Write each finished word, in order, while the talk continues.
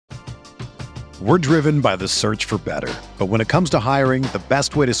We're driven by the search for better. But when it comes to hiring, the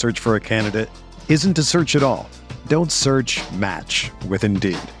best way to search for a candidate isn't to search at all. Don't search, match with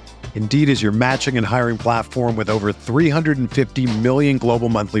Indeed. Indeed is your matching and hiring platform with over 350 million global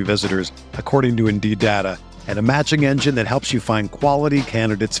monthly visitors, according to Indeed data, and a matching engine that helps you find quality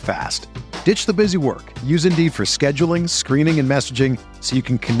candidates fast. Ditch the busy work. Use Indeed for scheduling, screening, and messaging so you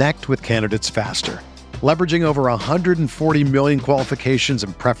can connect with candidates faster. Leveraging over 140 million qualifications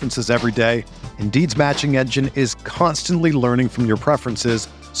and preferences every day, Indeed's matching engine is constantly learning from your preferences,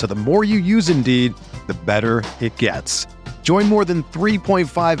 so the more you use Indeed, the better it gets. Join more than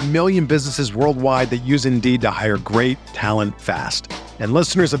 3.5 million businesses worldwide that use Indeed to hire great talent fast. And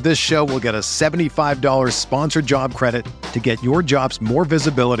listeners of this show will get a $75 sponsored job credit to get your jobs more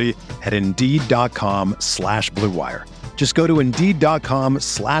visibility at Indeed.com/Blue Wire. Just go to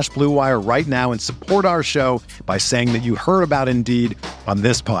Indeed.com/Blue Wire right now and support our show by saying that you heard about Indeed on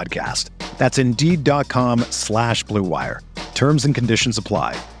this podcast. That's Indeed.com/Blue Wire. Terms and conditions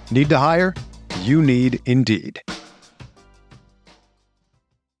apply. Need to hire? You need Indeed.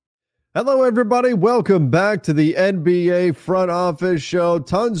 Hello, everybody. Welcome back to the NBA Front Office Show.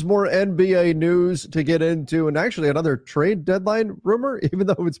 Tons more NBA news to get into, and actually another trade deadline rumor, even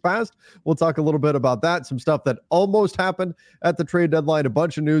though it's past. We'll talk a little bit about that, some stuff that almost happened at the trade deadline, a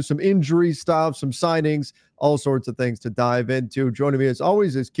bunch of news, some injury stuff, some signings, all sorts of things to dive into. Joining me as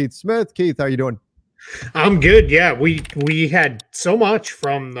always is Keith Smith. Keith, how you doing? I'm good. Yeah, we had so much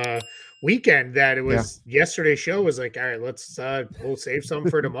from the weekend that it was yesterday's show was like, all right, let's we'll save some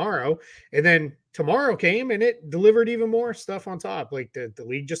for tomorrow. And then tomorrow came and it delivered even more stuff on top. Like the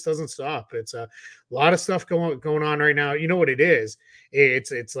league just doesn't stop. It's a lot of stuff going on right now. You know what it is?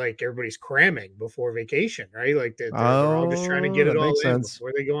 It's like everybody's cramming before vacation, right? Like they're all just trying to get it all in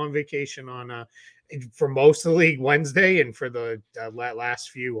before they go on vacation on for most of the league Wednesday and for the last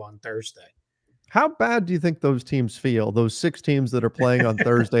few on Thursday. How bad do you think those teams feel? Those 6 teams that are playing on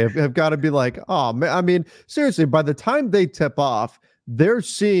Thursday have got to be like, oh, man. I mean, seriously, by the time they tip off, they're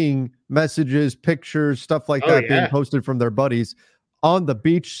seeing messages, pictures, stuff like that being posted from their buddies on the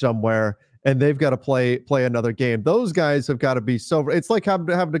beach somewhere, and they've got to play another game. Those guys have got to be so. It's like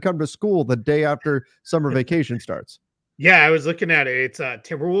having to come to school the day after summer vacation starts. Yeah, I was looking at it. It's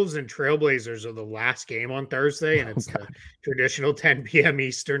Timberwolves and Trailblazers are the last game on Thursday, and it's the traditional 10 p.m.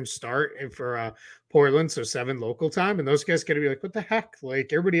 Eastern start for Portland, so 7 local time. And those guys got to be like, what the heck?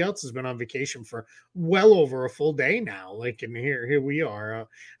 Like everybody else has been on vacation for well over a full day now. Like, and here we are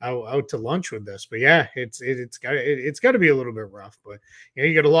out to lunch with this. But yeah, it's got to be a little bit rough. But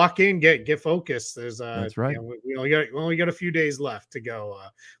you got to lock in, get focused. There's that's right. We only got a few days left to go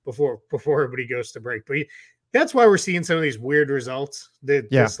before everybody goes to break. But that's why we're seeing some of these weird results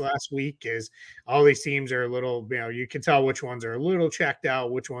this last week is all these teams are a little, you can tell which ones are a little checked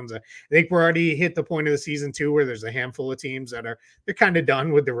out, which ones I think we're already hit the point of the season too, where there's a handful of teams that they're kind of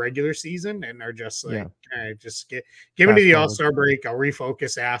done with the regular season and are just like, just give me the All-Star break. I'll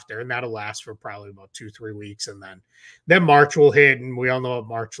refocus after, and that'll last for probably about 2-3 weeks. And then March will hit, and we all know what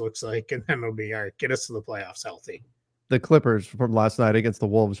March looks like. And then it'll be, all right, get us to the playoffs healthy. The Clippers from last night against the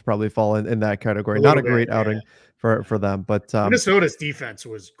Wolves probably fall in that category. Not a great outing for them, but Minnesota's defense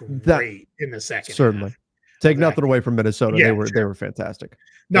was great in the second. Certainly, take nothing away from Minnesota. They were fantastic.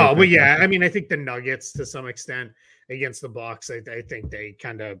 No, but I mean, I think the Nuggets to some extent against the Bucks. I think they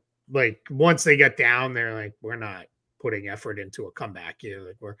kind of like once they get down, they're like, we're not putting effort into a comeback.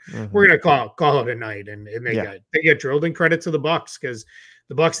 Like we're gonna call it a night, and they get drilled. And credit to the Bucks because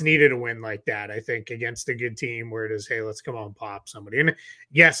the Bucks needed a win like that, I think, against a good team where it is, hey, let's come on, pop somebody. And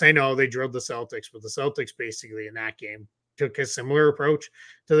yes, I know they drilled the Celtics, but the Celtics basically in that game took a similar approach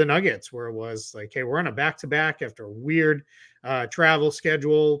to the Nuggets, where it was like, hey, we're on a back-to-back after a weird travel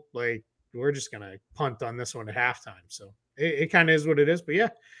schedule. Like, we're just going to punt on this one at halftime. So it kind of is what it is. But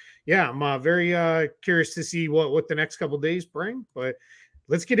yeah, I'm very curious to see what the next couple of days bring. But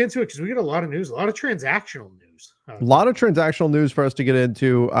let's get into it because we got a lot of news, a lot of transactional news. A lot of transactional news for us to get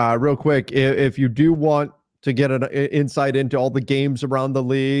into real quick. If you do want to get an insight into all the games around the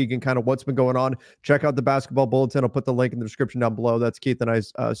league and kind of what's been going on, check out the Basketball Bulletin. I'll put the link in the description down below. That's Keith and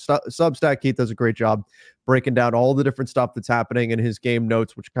I's Substack. Keith does a great job breaking down all the different stuff that's happening in his game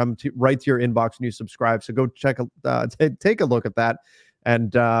notes, which come right to your inbox when you subscribe. So go take a look at that.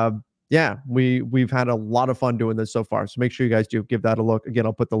 And we've had a lot of fun doing this so far. So make sure you guys do give that a look. Again,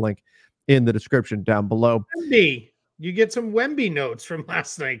 I'll put the link in the description down below. Wemby. You get some Wemby notes from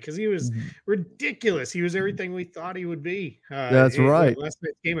last night because he was ridiculous. He was everything we thought he would be. That's right. Last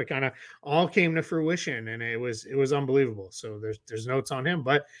night's game, it kind of all came to fruition, and it was unbelievable. So there's notes on him,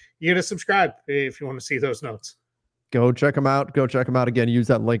 but you got to subscribe if you want to see those notes. Go check them out. Go check them out again. Use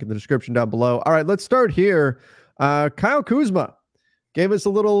that link in the description down below. All right, let's start here. Kyle Kuzma gave us a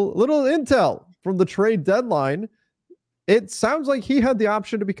little intel from the trade deadline. It sounds like he had the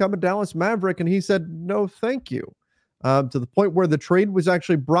option to become a Dallas Maverick, and he said no, thank you. To the point where the trade was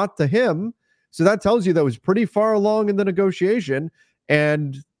actually brought to him. So that tells you that was pretty far along in the negotiation,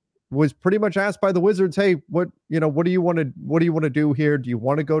 and was pretty much asked by the Wizards, hey, what do you want to do here? Do you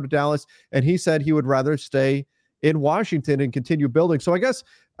want to go to Dallas? And he said he would rather stay in Washington and continue building. So I guess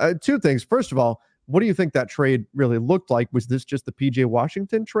two things. First of all, what do you think that trade really looked like? Was this just the PJ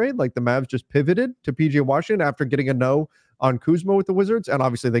Washington trade? Like the Mavs just pivoted to PJ Washington after getting a no on Kuzma with the Wizards? And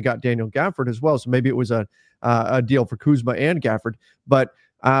obviously they got Daniel Gafford as well. So maybe it was a deal for Kuzma and Gafford. But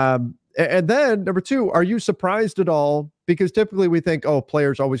and then number two, are you surprised at all? Because typically we think, oh,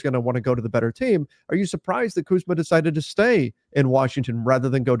 players always going to want to go to the better team. Are you surprised that Kuzma decided to stay in Washington rather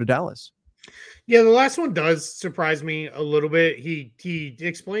than go to Dallas? Yeah, the last one does surprise me a little bit. He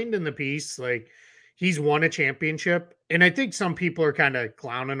explained in the piece, like, he's won a championship. And I think some people are kind of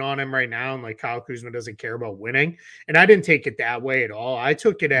clowning on him right now. And like, Kyle Kuzma doesn't care about winning. And I didn't take it that way at all. I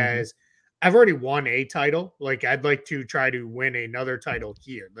took it as, I've already won a title. Like, I'd like to try to win another title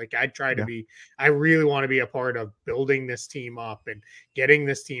here. Like, I'd try to be, I really want to be a part of building this team up and getting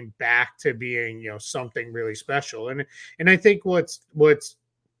this team back to being, something really special. And I think what's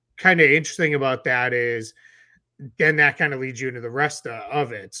kind of interesting about that is then that kind of leads you into the rest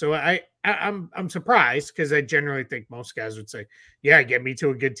of it. So I'm surprised, because I generally think most guys would say, yeah, get me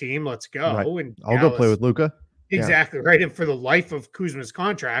to a good team. Let's go. Right. And I'll go play with Luka. Exactly. Yeah. Right. And for the life of Kuzma's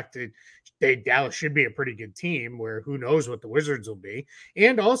contract, Dallas should be a pretty good team, where who knows what the Wizards will be.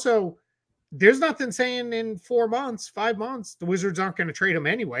 And also, there's nothing saying in 4 months, 5 months, the Wizards aren't going to trade him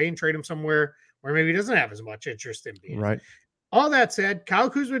anyway and trade him somewhere where maybe he doesn't have as much interest in being. Right. All that said, Kyle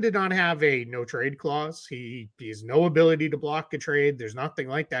Kuzma did not have a no trade clause. He has no ability to block a trade. There's nothing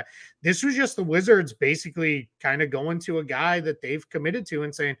like that. This was just the Wizards basically kind of going to a guy that they've committed to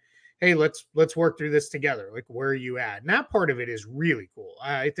and saying, hey, let's work through this together. Like, where are you at? And that part of it is really cool.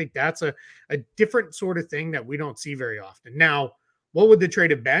 I think that's a different sort of thing that we don't see very often. Now, what would the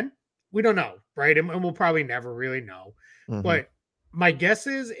trade have been? We don't know, right? And we'll probably never really know. But my guess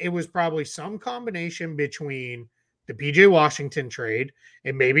is it was probably some combination between the PJ Washington trade,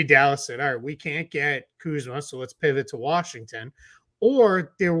 and maybe Dallas said, all right, we can't get Kuzma, so let's pivot to Washington.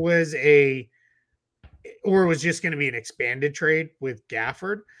 Or it was just going to be an expanded trade with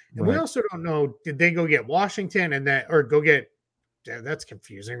Gafford. And we also don't know, did they go get Washington that's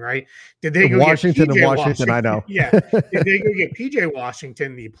confusing, right? Did they go Washington get and Washington? I know. Yeah. Did they go get PJ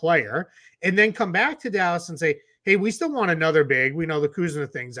Washington, the player, and then come back to Dallas and say, hey, we still want another big. We know the Kuzma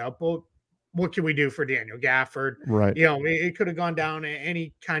thing's out, but what can we do for Daniel Gafford? Right. It could have gone down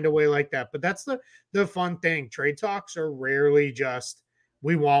any kind of way like that. But that's the fun thing. Trade talks are rarely just,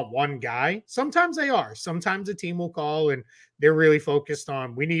 we want one guy. Sometimes they are. Sometimes a team will call and they're really focused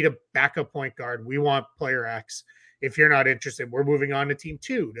on, we need a backup point guard. We want player X. If you're not interested, we're moving on to team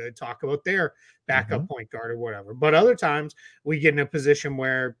 2 to talk about their backup point guard or whatever. But other times we get in a position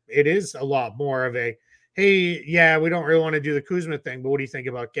where it is a lot more of a, hey, yeah, we don't really want to do the Kuzma thing, but what do you think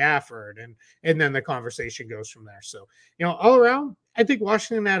about Gafford? And then the conversation goes from there. So, all around, I think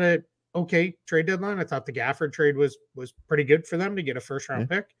Washington had a okay trade deadline. I thought the Gafford trade was pretty good for them to get a first round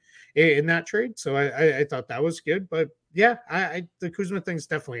pick in that trade. So I thought that was good. But yeah, the Kuzma thing is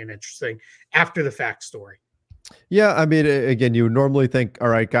definitely an interesting after the fact story. Yeah, I mean, again, you would normally think, all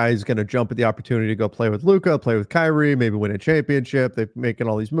right, guy's going to jump at the opportunity to go play with Luka, play with Kyrie, maybe win a championship. They're making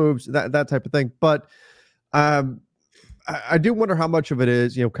all these moves, that type of thing. But I do wonder how much of it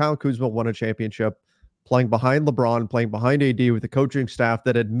is, Kyle Kuzma won a championship playing behind LeBron, playing behind AD with a coaching staff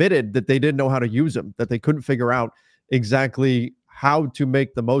that admitted that they didn't know how to use him, that they couldn't figure out exactly how to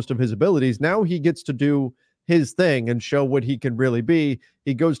make the most of his abilities. Now he gets to do his thing and show what he can really be.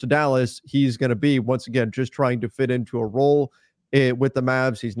 He goes to Dallas. He's going to be, once again, just trying to fit into a role with the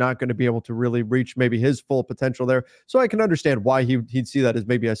Mavs. He's not going to be able to really reach maybe his full potential there. So I can understand why he'd see that as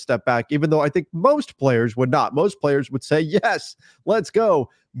maybe a step back, even though I think most players would not. Most players would say, yes, let's go.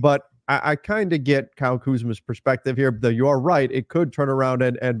 But I kind of get Kyle Kuzma's perspective here, though you are right. It could turn around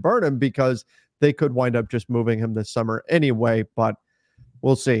and burn him, because they could wind up just moving him this summer anyway. But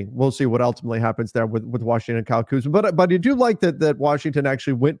we'll see. We'll see what ultimately happens there with Washington and Kyle Kuzma. But I do like that Washington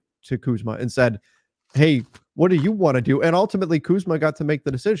actually went to Kuzma and said, hey, what do you want to do? And ultimately Kuzma got to make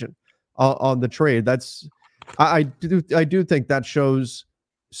the decision on the trade. I do think that shows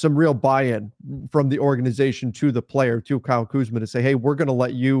some real buy-in from the organization to the player, to Kyle Kuzma, to say, hey, we're going to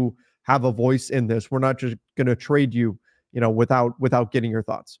let you have a voice in this. We're not just going to trade you, without getting your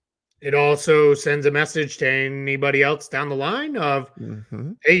thoughts. It also sends a message to anybody else down the line of,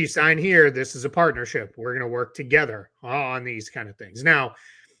 hey, you sign here. This is a partnership. We're going to work together on these kind of things. Now,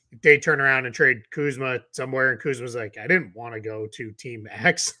 if they turn around and trade Kuzma somewhere and Kuzma's like, I didn't want to go to team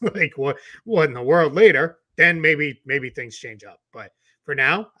X, like what in the world later, then maybe things change up. But for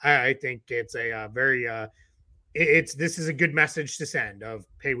now, I think it's a very this is a good message to send of,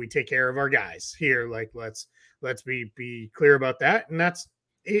 hey, we take care of our guys here. Like let's be clear about that. And that's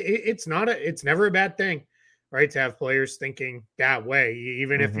it's never a bad thing, right? To have players thinking that way,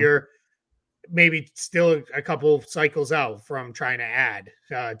 even if you're maybe still a couple cycles out from trying to add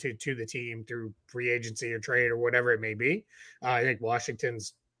to the team through free agency or trade or whatever it may be. I think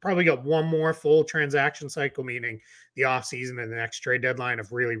Washington's probably got one more full transaction cycle, meaning the offseason and the next trade deadline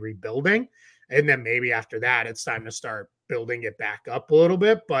of really rebuilding. And then maybe after that, it's time to start building it back up a little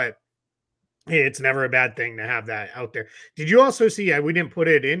bit. But it's never a bad thing to have that out there. Did you also see, we didn't put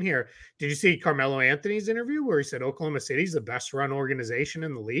it in here, did you see Carmelo Anthony's interview where he said Oklahoma City's the best run organization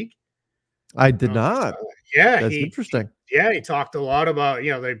in the league? I did not. Yeah, that's interesting. He talked a lot about,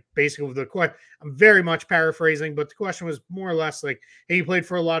 they basically the question. I'm very much paraphrasing, but the question was more or less like, hey, you played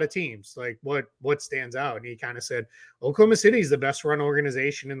for a lot of teams. Like, what stands out? And he kind of said, Oklahoma City is the best run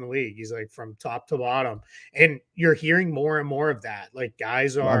organization in the league. He's like, from top to bottom, and you're hearing more and more of that. Like,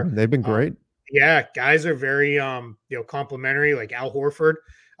 guys are, they've been great. Yeah, guys are very complimentary. Like Al Horford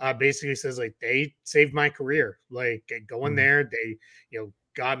basically says, like, they saved my career. Like going there, they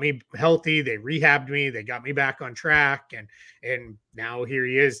got me healthy, they rehabbed me, they got me back on track, and now here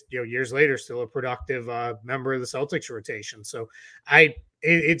he is, years later, still a productive member of the Celtics rotation. So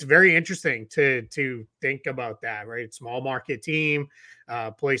it's very interesting to think about that, right? Small market team,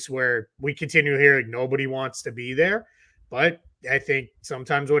 place where we continue here, like nobody wants to be there, but I think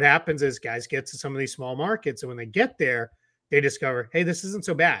sometimes what happens is guys get to some of these small markets, and when they get there, they discover, hey, this isn't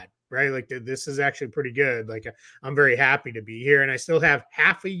so bad, right? Like this is actually pretty good. Like I'm very happy to be here, and I still have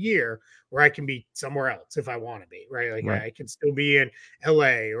half a year where I can be somewhere else if I want to be, right? Like I can still be in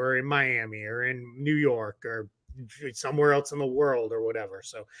LA or in Miami or in New York or somewhere else in the world or whatever.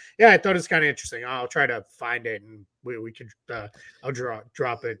 So yeah, I thought it's kind of interesting. I'll try to find it, and we could I'll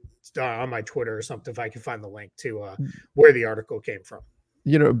drop it on my Twitter or something if I can find the link to where the article came from.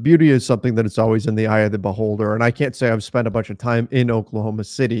 Beauty is something that it's always in the eye of the beholder. And I can't say I've spent a bunch of time in Oklahoma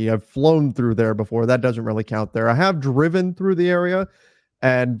City. I've flown through there before. That doesn't really count there. I have driven through the area,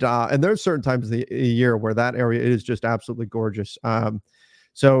 and there's certain times of the year where that area is just absolutely gorgeous.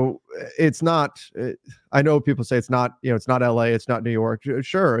 So it's not, I know people say it's not, it's not LA, it's not New York.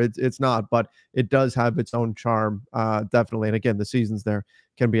 Sure, it's not, but it does have its own charm, definitely. And again, the seasons there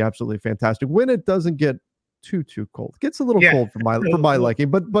can be absolutely fantastic when it doesn't get too cold. It gets a little cold for my liking,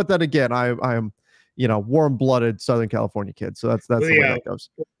 but then again, I am, warm-blooded Southern California kid. So that's the way that goes.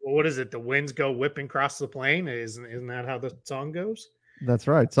 What is it? The winds go whipping across the plain. Isn't that how the song goes? That's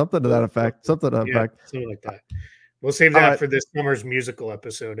right. Something to that effect. Something like that. We'll save that for this summer's musical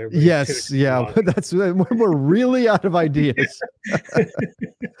episode. Yes, yeah. That's when we're really out of ideas.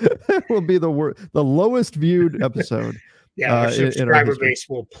 It will be the lowest viewed episode. Yeah, our subscriber base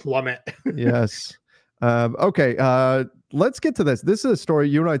will plummet. Yes. Okay. Let's get to this. This is a story.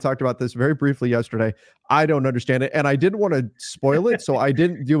 You and I talked about this very briefly yesterday. I don't understand it, and I didn't want to spoil it, so I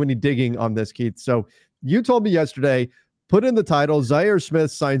didn't do any digging on this, Keith. So you told me yesterday, put in the title, Zaire Smith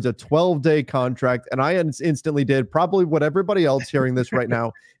signs a 12-day contract, and I instantly did probably what everybody else hearing this right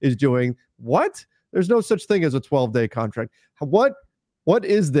now is doing. What? There's no such thing as a 12-day contract. What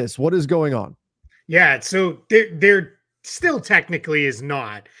is this? What is going on? Yeah, so there still technically is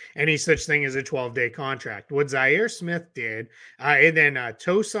not any such thing as a 12-day contract. What Zaire Smith did, and then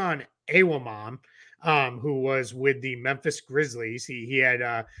Tosan Awamam, who was with the Memphis Grizzlies. He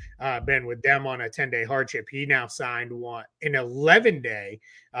had been with them on a 10-day hardship. He now signed an 11-day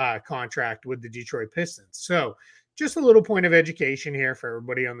contract with the Detroit Pistons. So just a little point of education here for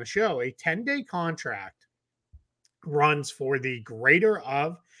everybody on the show. A 10-day contract runs for the greater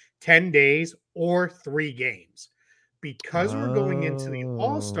of 10 days or 3 games. Because we're going into the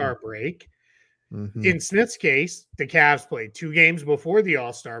All-Star break, in Smith's case, the Cavs played 2 games before the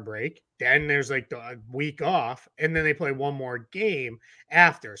All-Star break. Then there's like the week off, and then they play one more game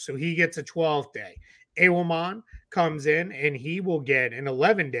after. So he gets a 12-day. Awaman comes in, and he will get an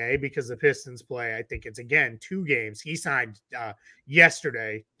 11-day because the Pistons play, I think it's, again, 2 games. He signed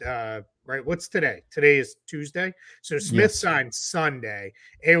yesterday, right? What's today? Today is Tuesday. So Smith signed Sunday.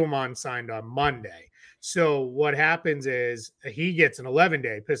 Awaman signed on Monday. So what happens is he gets an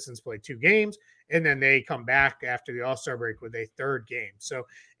 11-day. Pistons play 2 games, and then they come back after the All-Star break with a 3rd game. So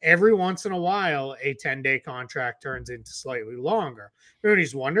every once in a while, a 10-day contract turns into slightly longer.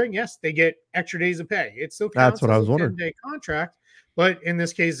 Everybody's wondering, yes, they get extra days of pay. It still counts That's what I was as a wondering. 10-day contract. But in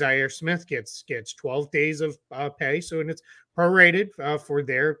this case, Zaire Smith gets 12 days of pay. So, and it's prorated for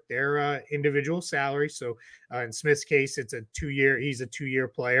their individual salary. So in Smith's case, it's a 2-year. He's a 2-year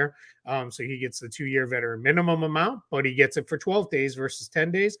player. So he gets the 2-year veteran minimum amount, but he gets it for 12 days versus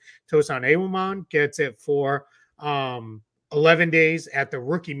 10 days. Tosan Awaman gets it for 11 days at the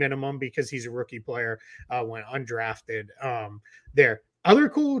rookie minimum because he's a rookie player when undrafted there. Other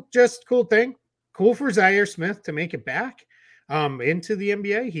cool thing, cool for Zaire Smith to make it back into the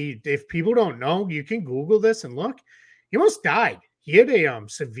NBA. If people don't know, you can Google this and look. He almost died. He had a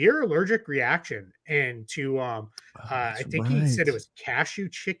severe allergic reaction, and I think he said it was cashew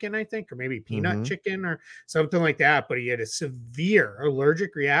chicken, I think, or maybe peanut chicken or something like that. But he had a severe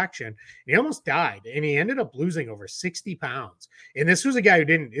allergic reaction. And he almost died, and he ended up losing over 60 pounds. And this was a guy who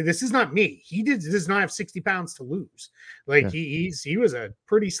didn't. This is not me. He does not have 60 pounds to lose. Like he was a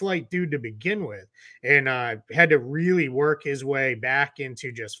pretty slight dude to begin with, and had to really work his way back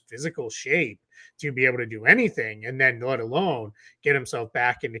into just physical shape to be able to do anything, and then let alone get himself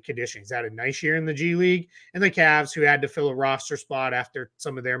back into condition. He's had a nice year in the G League, and the Cavs, who had to fill a roster spot after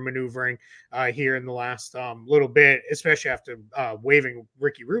some of their maneuvering here in the last little bit, especially after waiving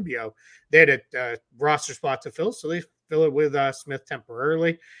Ricky Rubio, they had a roster spot to fill, so they fill it with Smith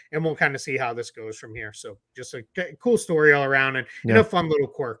temporarily, and we'll kind of see how this goes from here. So just a cool story all around, and a fun little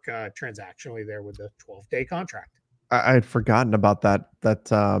quirk transactionally there with the 12-day contract. I had forgotten about that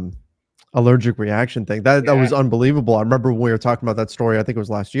allergic reaction thing. That was unbelievable. I remember when we were talking about that story, I think it was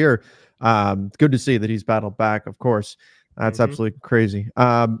last year. Good to see that he's battled back, of course. That's absolutely crazy.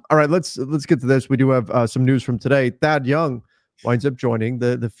 All right, let's get to this. We do have some news from today. Thad Young winds up joining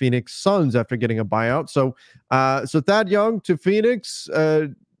the Phoenix Suns after getting a buyout. So Thad Young to Phoenix,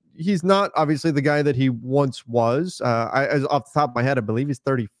 he's not obviously the guy that he once was. As off the top of my head, I believe he's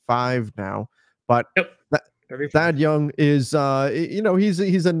 35 now, but Thad Young is,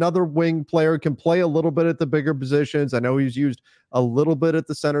 he's another wing player, can play a little bit at the bigger positions. I know he's used a little bit at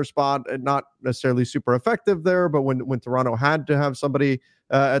the center spot, and not necessarily super effective there. But when Toronto had to have somebody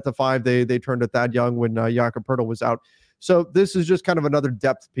at the 5, they turned to Thad Young when Jakob Poeltl was out. So this is just kind of another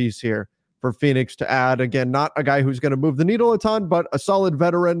depth piece here for Phoenix to add. Again, not a guy who's going to move the needle a ton, but a solid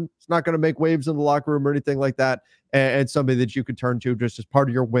veteran. It's not going to make waves in the locker room or anything like that, and somebody that you could turn to just as part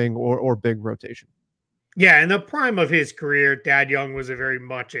of your wing or big rotation. Yeah, in the prime of his career, Thad Young was a very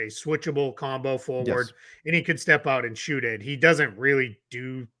much a switchable combo forward, and he could step out and shoot it. He doesn't really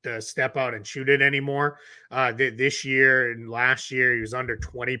do the step out and shoot it anymore. This year and last year, he was under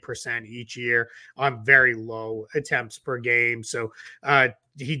 20% each year on very low attempts per game. So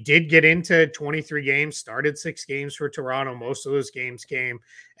he did get into 23 games, started 6 games for Toronto. Most of those games came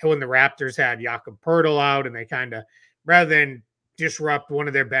when the Raptors had Jakob Poeltl out, and they kind of, rather than disrupt one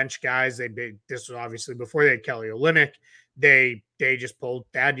of their bench guys, this was obviously before they had Kelly Olynyk, they just pulled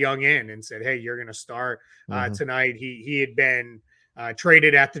Thad Young in and said, hey, you're going to start tonight. He had been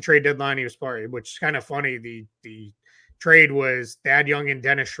traded at the trade deadline. He was part, which is kind of funny. The trade was Thad Young and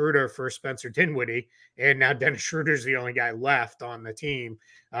Dennis Schroeder for Spencer Dinwiddie, and now Dennis Schroeder's the only guy left on the team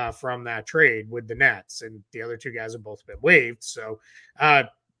from that trade with the Nets, and the other 2 guys have both been waived. So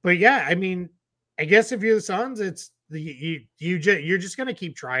but yeah, I mean, I guess if you're the Suns, it's you're just going to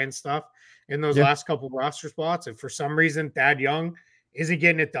keep trying stuff in those last couple of roster spots. If for some reason Thad Young isn't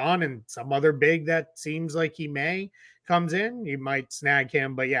getting it done and some other big that seems like he may comes in, you might snag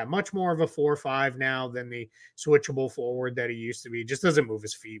him. But yeah, much more of a 4-5 now than the switchable forward that he used to be. Just doesn't move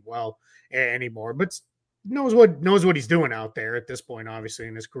his feet well anymore, but knows what he's doing out there at this point, obviously,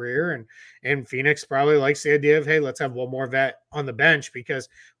 in his career. And Phoenix probably likes the idea of, hey, let's have one more vet on the bench, because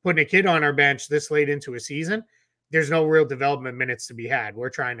putting a kid on our bench this late into a season, there's no real development minutes to be had. We're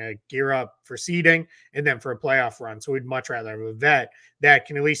trying to gear up for seeding and then for a playoff run. So we'd much rather have a vet that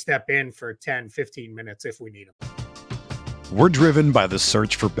can at least step in for 10, 15 minutes if we need him. We're driven by the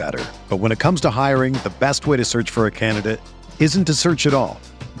search for better. But when it comes to hiring, the best way to search for a candidate isn't to search at all.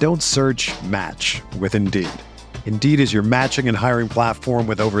 Don't search, match with Indeed. Indeed is your matching and hiring platform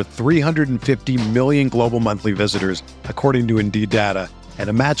with over 350 million global monthly visitors, according to Indeed data, and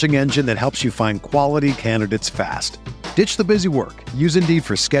a matching engine that helps you find quality candidates fast. Ditch the busy work. Use Indeed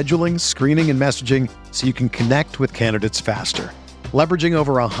for scheduling, screening, and messaging so you can connect with candidates faster. Leveraging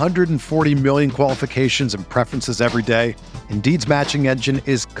over 140 million qualifications and preferences every day, Indeed's matching engine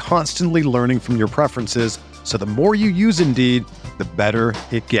is constantly learning from your preferences, so the more you use Indeed, the better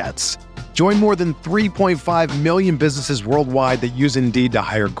it gets. Join more than 3.5 million businesses worldwide that use Indeed to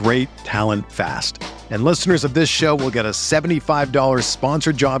hire great talent fast. And listeners of this show will get a $75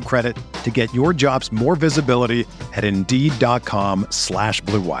 sponsored job credit to get your jobs more visibility at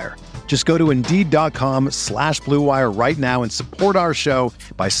Indeed.com/Blue Wire. Just go to Indeed.com/Blue Wire right now and support our show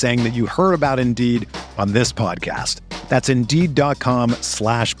by saying that you heard about Indeed on this podcast. That's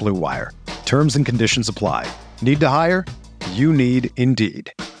Indeed.com/Blue Wire. Terms and conditions apply. Need to hire? You need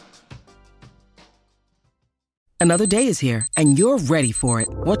Indeed. Another day is here, and you're ready for it.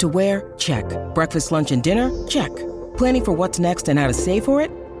 What to wear? Check. Breakfast, lunch, and dinner? Check. Planning for what's next and how to save for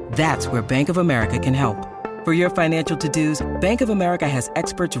it? That's where Bank of America can help. For your financial to-dos, Bank of America has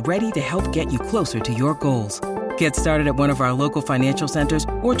experts ready to help get you closer to your goals. Get started at one of our local financial centers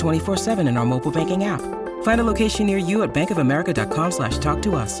or 24/7 in our mobile banking app. Find a location near you at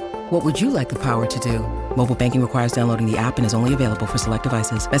bankofamerica.com/talktous. What would you like the power to do? Mobile banking requires downloading the app and is only available for select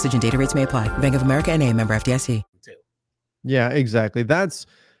devices. Message and data rates may apply. Bank of America NA, member FDIC. Yeah, exactly. That's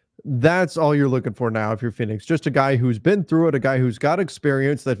all you're looking for now if you're Phoenix. Just a guy who's been through it, a guy who's got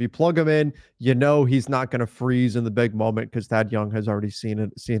experience that if you plug him in, you know he's not going to freeze in the big moment because Thad Young has already seen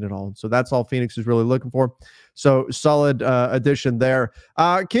it all. So that's all Phoenix is really looking for. So solid addition there.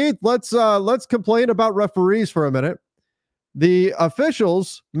 Keith, let's complain about referees for a minute. The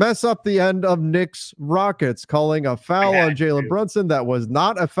officials mess up the end of Knicks Rockets, calling a foul on Jalen Brunson that was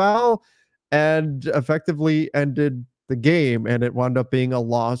not a foul and effectively ended the game, and it wound up being a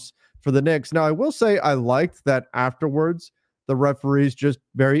loss for the Knicks. Now, I will say I liked that afterwards the referees just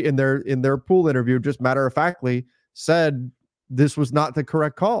very in their pool interview, just matter of factly said this was not the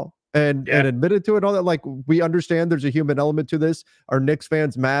correct call and admitted to it. All that, like, we understand there's a human element to this. Are Knicks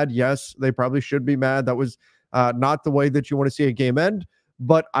fans mad? Yes, they probably should be mad. That was not the way that you want to see a game end.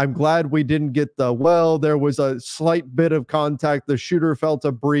 But I'm glad we didn't get there was a slight bit of contact. The shooter felt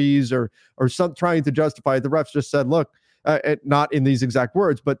a breeze or some trying to justify it. The refs just said, look, not in these exact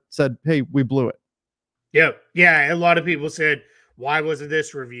words, but said, hey, we blew it. Yeah. A lot of people said, why wasn't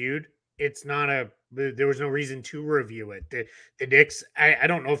this reviewed? There was no reason to review it. The Knicks, I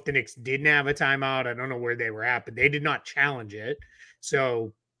don't know if the Knicks didn't have a timeout. I don't know where they were at, but they did not challenge it.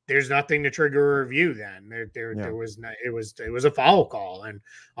 So there's nothing to trigger a review then. There was no, it was a foul call, and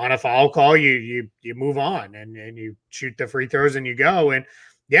on a foul call you move on and you shoot the free throws and you go. And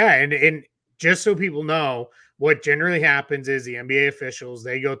and just so people know, what generally happens is the NBA officials,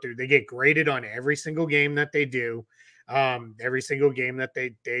 they get graded on every single game that they do. Every single game that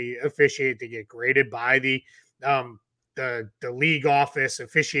they officiate, they get graded by the league office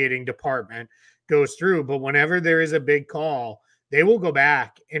officiating department goes through. But whenever there is a big call, they will go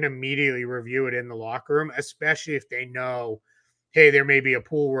back and immediately review it in the locker room, especially if they know, hey, there may be a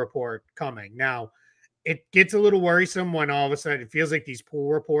pool report coming. Now, it gets a little worrisome when all of a sudden it feels like these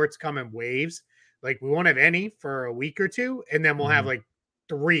pool reports come in waves. Like, we won't have any for a week or two, and then we'll have like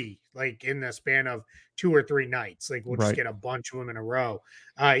 3, like in the span of 2 or 3 nights. Like, we'll just get a bunch of them in a row.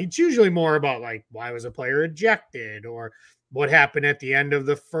 It's usually more about like, why was a player ejected, or what happened at the end of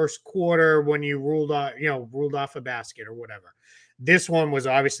the first quarter when you ruled off a basket or whatever. This one was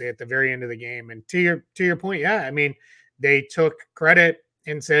obviously at the very end of the game. And to your point, I mean, they took credit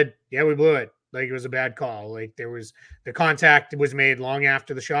and said, yeah, we blew it. Like, it was a bad call. Like, the contact was made long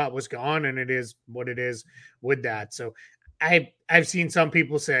after the shot was gone, and it is what it is with that. So I've seen some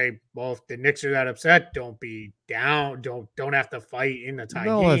people say, well, if the Knicks are that upset, don't be down. Don't have to fight in the tie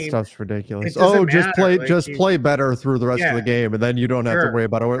game. No, that stuff's ridiculous. Just play better through the rest of the game, and then you don't have to worry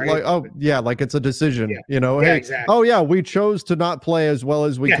about it. Right? Like it's a decision. Exactly. We chose to not play as well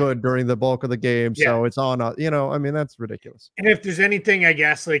as we could during the bulk of the game, so it's on us. I mean, that's ridiculous. And if there's anything, I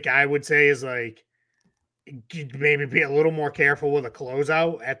guess, like I would say is like, maybe be a little more careful with a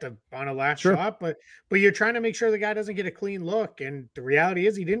closeout on a last shot, but you're trying to make sure the guy doesn't get a clean look. And the reality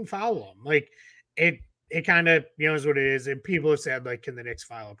is he didn't foul him. Like, it kind of, is what it is. And people have said, like, can the Knicks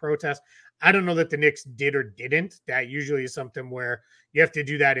file a protest? I don't know that the Knicks did or didn't. That usually is something where you have to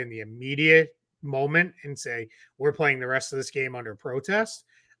do that in the immediate moment and say, we're playing the rest of this game under protest.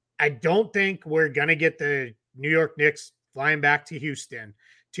 I don't think we're going to get the New York Knicks flying back to Houston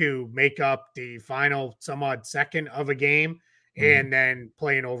to make up the final some odd second of a game and then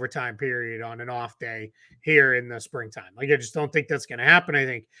play an overtime period on an off day here in the springtime. Like, I just don't think that's going to happen. I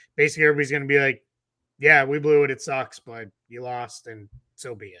think basically everybody's going to be like, yeah, we blew it. It sucks, but you lost and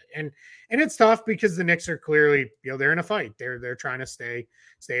so be it. And it's tough because the Knicks are clearly, they're in a fight. They're trying to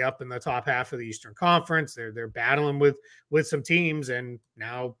stay up in the top half of the Eastern Conference. They're battling with some teams, and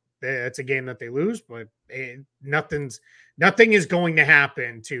now it's a game that they lose, but nothing is going to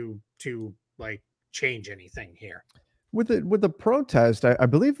happen to like change anything here. With the protest, I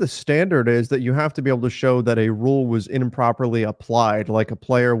believe the standard is that you have to be able to show that a rule was improperly applied, like a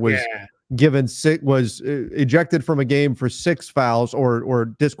player was Yeah. ejected from a game for 6 fouls, or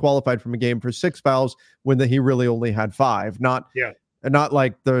disqualified from a game for 6 fouls when he really only had 5. Yeah. Not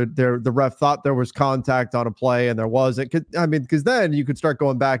like the ref thought there was contact on a play and there wasn't. Because then you could start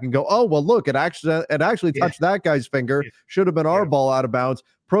going back and go, oh well, look, it actually touched that guy's finger. Should have been our ball out of bounds.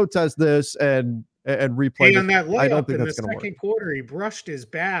 Protest this and replay. Hey, on that I don't layup think in the that's going to second work. quarter, he brushed his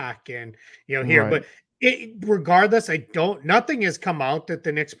back, and here, Right. but regardless, nothing has come out that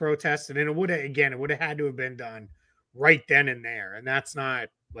the Knicks protested, and it would have had to have been done right then and there, and that's not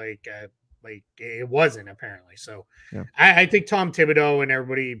like it wasn't apparently. So Yeah. I think Tom Thibodeau and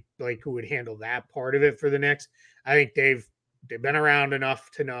everybody like who would handle that part of it for the Knicks, I think they've been around enough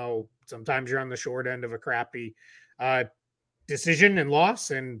to know sometimes you're on the short end of a crappy decision and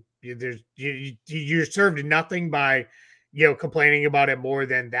loss, and you're served nothing by complaining about it more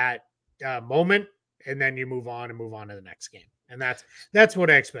than that moment, and then you move on to the next game, and that's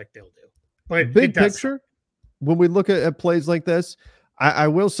what I expect they'll do. But big picture, when we look at plays like this, I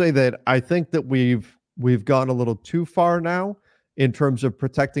will say that I think that we've gone a little too far now in terms of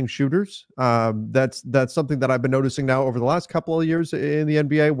protecting shooters. That's something that I've been noticing now over the last couple of years in the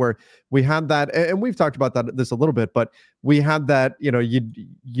NBA, where we had that, and we've talked about this a little bit, but we had that, you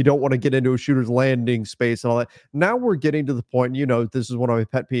don't want to get into a shooter's landing space and all that. Now we're getting to the point, this is one of my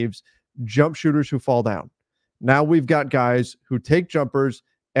pet peeves, jump shooters who fall down. Now we've got guys who take jumpers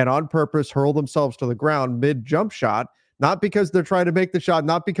and on purpose hurl themselves to the ground mid jump shot, not because they're trying to make the shot,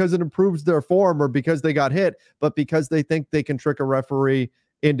 not because it improves their form or because they got hit, but because they think they can trick a referee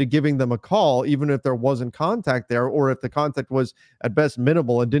into giving them a call, even if there wasn't contact there, or if the contact was at best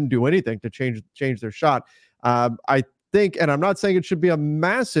minimal and didn't do anything to change their shot. I think, and I'm not saying it should be a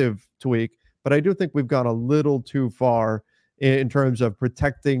massive tweak, but I do think we've gone a little too far in terms of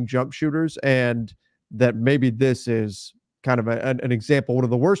protecting jump shooters, and that maybe this is kind of an example, one of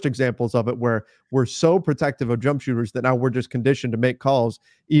the worst examples of it, where we're so protective of jump shooters that now we're just conditioned to make calls,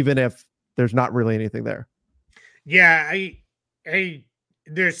 even if there's not really anything there. Yeah,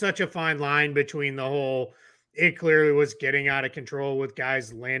 there's such a fine line between the whole, it clearly was getting out of control with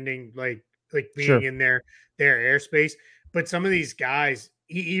guys landing, like being in their airspace. But some of these guys,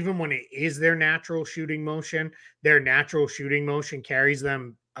 even when it is their natural shooting motion carries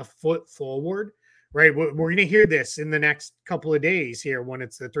them a foot forward. Right. We're going to hear this in the next couple of days here when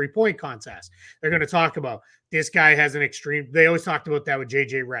it's the 3-point contest. They're going to talk about this guy has an extreme. They always talked about that with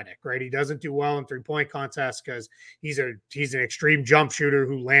JJ Redick, right? He doesn't do well in 3-point contests because he's an extreme jump shooter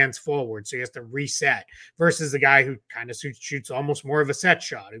who lands forward. So he has to reset versus the guy who kind of shoots almost more of a set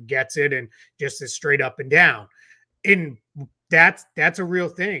shot, who gets it and just is straight up and down. And that's a real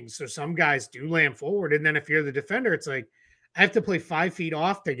thing. So some guys do land forward. And then if you're the defender, it's like, I have to play 5 feet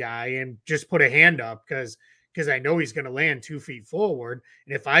off the guy and just put a hand up because I know he's going to land 2 feet forward.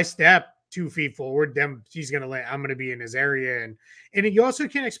 And if I step 2 feet forward, then he's going to land. I'm going to be in his area. And you also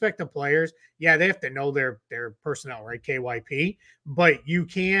can't expect the players. Yeah, they have to know their personnel, right? KYP, but you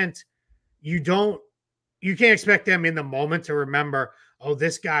can't expect them in the moment to remember, oh,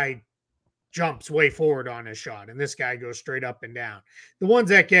 this guy jumps way forward on his shot and this guy goes straight up and down. The ones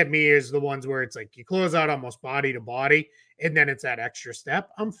that get me is the ones where it's like you close out almost body to body and then it's that extra step.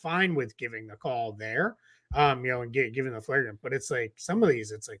 I'm fine with giving the call there, and giving the flagrant, but it's like some of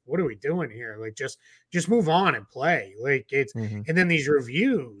these, it's like, what are we doing here? Like just move on and play. Like it's, and then these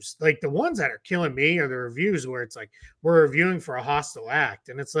reviews, like the ones that are killing me are the reviews where it's like, we're reviewing for a hostile act.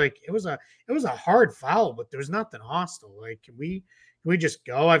 And it's like, it was a hard foul, but there's nothing hostile. Like, can we just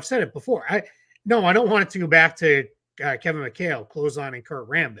go? I've said it before. I don't want it to go back to Kevin McHale clotheslining Kurt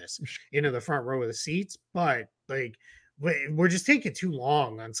Rambis into the front row of the seats, but like we're just taking too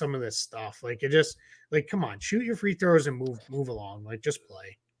long on some of this stuff. Like it just like, come on, shoot your free throws and move along. Like just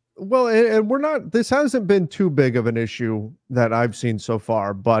play. Well, and we're not, this hasn't been too big of an issue that I've seen so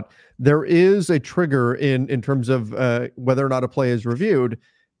far, but there is a trigger in terms of whether or not a play is reviewed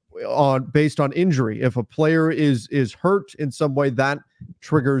based on injury. If a player is hurt in some way, that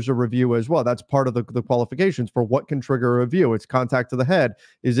triggers a review as well. That's part of the qualifications for what can trigger a review. It's contact to the head.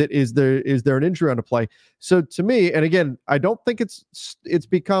 Is there an injury on a play? So to me, and again, I don't think it's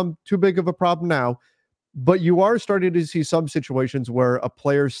become too big of a problem now, but you are starting to see some situations where a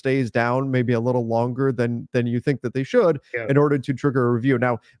player stays down maybe a little longer than you think that they should in order to trigger a review.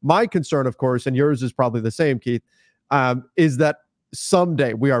 Now, my concern, of course, and yours is probably the same, Keith, is that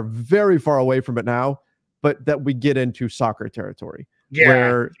someday, we are very far away from it now, but that we get into soccer territory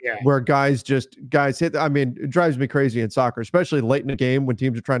where guys hit. I mean, it drives me crazy in soccer, especially late in the game when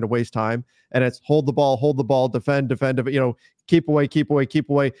teams are trying to waste time, and it's hold the ball, defend, keep away.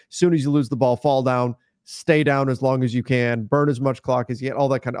 As soon as you lose the ball, fall down, stay down as long as you can, burn as much clock as you can, all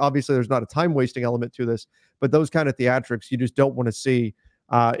that kind of. Obviously, there's not a time wasting element to this, but those kind of theatrics you just don't want to see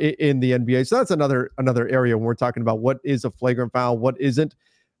in the NBA. So that's another area when we're talking about what is a flagrant foul, what isn't.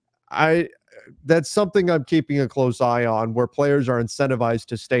 That's something I'm keeping a close eye on, where players are incentivized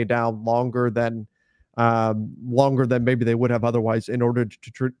to stay down longer than maybe they would have otherwise in order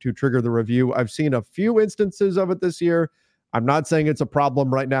to trigger the review. I've seen a few instances of it this year. I'm not saying it's a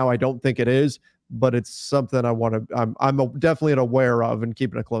problem right now. I don't think it is, but it's something I'm definitely aware of and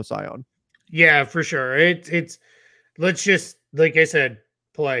keeping a close eye on. Yeah, for sure. It's let's just, like I said,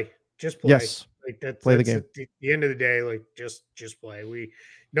 play. Just play. Yes. Like that's the game. At the end of the day, like just play.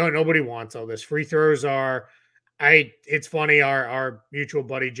 Nobody wants all this. Free throws are it's funny, our mutual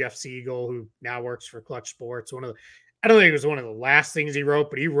buddy Jeff Siegel, who now works for Clutch Sports, I don't think it was one of the last things he wrote,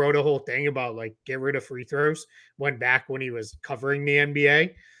 but he wrote a whole thing about like get rid of free throws. Went back when he was covering the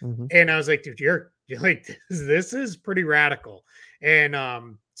NBA. Mm-hmm. And I was like, dude, you're like, this is pretty radical. And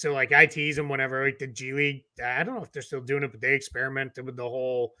so like I tease him whenever like the G League, I don't know if they're still doing it, but they experimented with the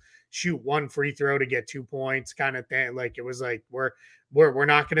whole shoot one free throw to get 2 points kind of thing. Like it was like we're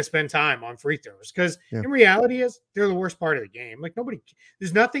not going to spend time on free throws because in reality is they're the worst part of the game. Like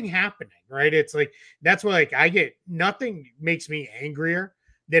there's nothing happening, right? It's like that's why like nothing makes me angrier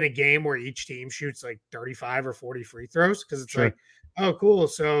than a game where each team shoots like 35 or 40 free throws, because it's like, oh, cool.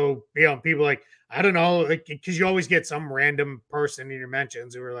 So people like, I don't know, like because you always get some random person in your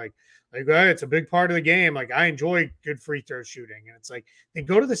mentions who are like, oh, it's a big part of the game. Like I enjoy good free throw shooting. And it's like, then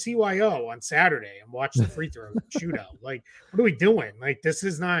go to the CYO on Saturday and watch the free throw shootout. Like, what are we doing? Like, this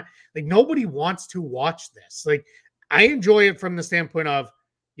is not like nobody wants to watch this. Like, I enjoy it from the standpoint of,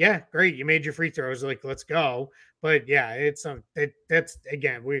 yeah, great, you made your free throws. Like, let's go. But yeah, it's that's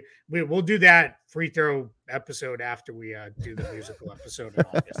again, we'll do that free throw episode after we do the musical episode in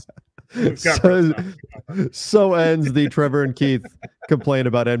August. So ends the Trevor and Keith complain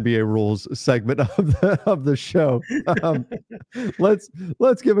about NBA rules segment of the show.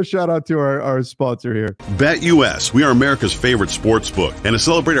 Let's give a shout out to our sponsor here. BetUS. We are America's favorite sports book, and to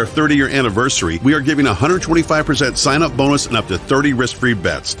celebrate our 30-year anniversary, we are giving 125% sign-up bonus and up to 30 risk-free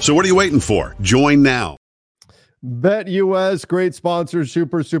bets. So what are you waiting for? Join now. BetUS, great sponsor,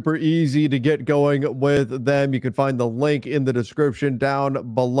 super easy to get going with them. You can find the link in the description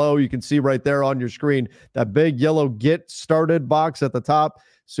down below. You can see right there on your screen that big yellow Get Started box at the top.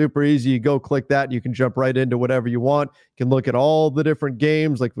 Super easy. You go click that. You can jump right into whatever you want. You can look at all the different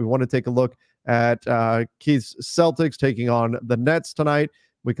games. Like we want to take a look at Keith's Celtics taking on the Nets tonight.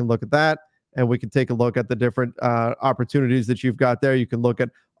 We can look at that. And we can take a look at the different opportunities that you've got there. You can look at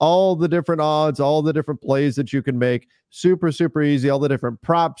all the different odds, all the different plays that you can make. Super easy. All the different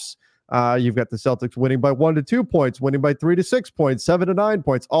props. You've got the Celtics winning by 1 to 2 points, winning by 3 to 6 points, 7 to 9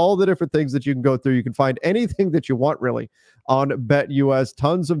 points, all the different things that you can go through. You can find anything that you want really on BetUS.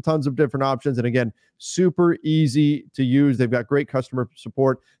 Tons of different options. And again, super easy to use. They've got great customer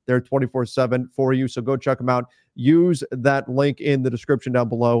support. They're 24/7 for you. So go check them out. Use that link in the description down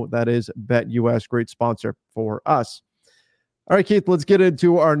below. That is BetUS, great sponsor for us. All right, Keith, let's get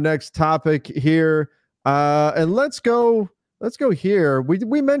into our next topic here. And let's go here.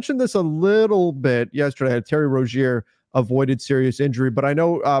 We mentioned this a little bit yesterday. Terry Rozier avoided serious injury, but I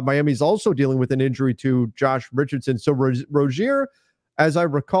know Miami's also dealing with an injury to Josh Richardson. So Rozier, as I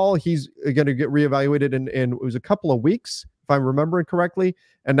recall, he's going to get reevaluated in it was a couple of weeks, if I'm remembering correctly.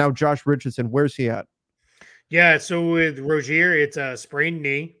 And now Josh Richardson, where's he at? Yeah, so with Rozier, it's a sprained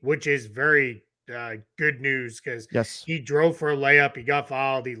knee, which is very good news because he drove for a layup. He got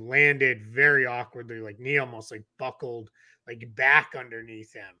fouled. He landed very awkwardly, like knee almost like buckled, like back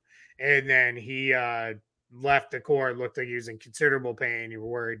underneath him. And then he left the court, looked like he was in considerable pain. You were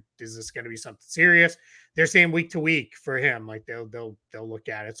worried, is this going to be something serious? They're saying week to week for him. Like they'll look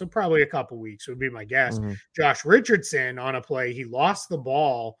at it. So probably a couple weeks would be my guess. Mm-hmm. Josh Richardson on a play, he lost the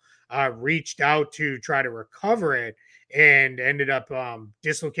ball, reached out to try to recover it, and ended up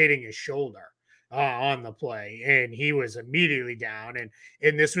dislocating his shoulder on the play, and he was immediately down.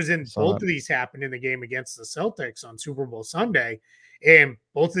 And this was in both of these happened in the game against the Celtics on Super Bowl Sunday. And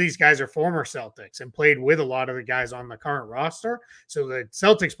both of these guys are former Celtics and played with a lot of the guys on the current roster. So the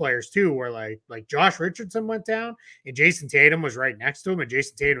Celtics players too were like Josh Richardson went down and Jason Tatum was right next to him. And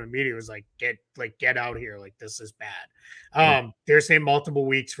Jason Tatum immediately was like, get out here. Like, this is bad. They're saying multiple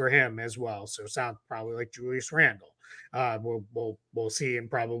weeks for him as well. So sounds probably like Julius Randle. we'll see in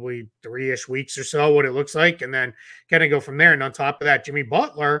probably 3-ish weeks or so what it looks like, and then kind of go from there. And on top of that, Jimmy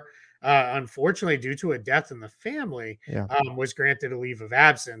Butler, unfortunately, due to a death in the family, was granted a leave of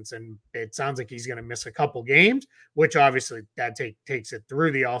absence, and it sounds like he's going to miss a couple games, which obviously that takes it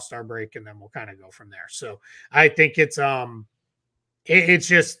through the All-Star break, and then we'll kind of go from there. So I think it's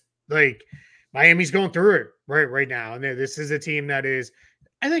just like Miami's going through it right now, and this is a team that is,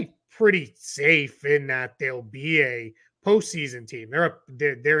 I think, pretty safe in that they'll be a postseason team.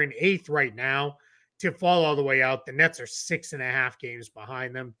 They're in 8th right now. To fall all the way out, the Nets are 6.5 games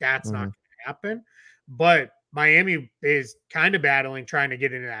behind them. That's not going to happen. But Miami is kind of battling, trying to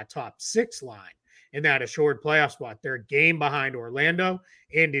get into that top 6 line in that assured playoff spot. They're a game behind Orlando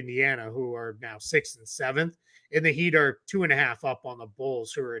and Indiana, who are now 6th and 7th. And the Heat are 2.5 up on the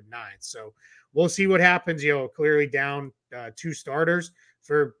Bulls, who are at 9th. So we'll see what happens. Clearly down 2 starters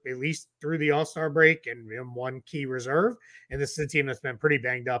for at least through the All-Star break and 1 key reserve. And this is a team that's been pretty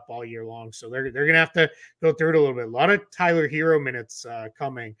banged up all year long. So they're going to have to go through it a little bit. A lot of Tyler Hero minutes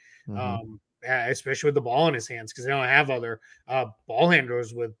coming, especially with the ball in his hands, because they don't have other ball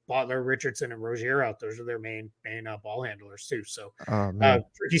handlers with Butler, Richardson, and Rozier out. Those are their main ball handlers too. So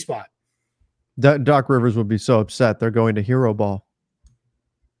tricky spot. Doc Rivers would be so upset. They're going to hero ball.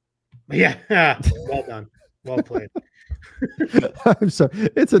 Yeah. Well done. Well played. I'm sorry.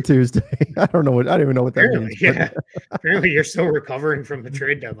 It's a Tuesday. I don't even know what that means. Yeah. Apparently you're still recovering from the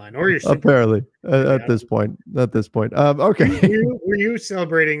trade deadline, or you're apparently at this point. Okay. Were you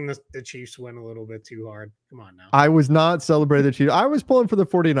celebrating the Chiefs win a little bit too hard? Come on now. I was not celebrating the Chiefs. I was pulling for the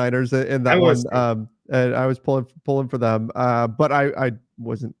 49ers in that one. And I was pulling for them. But I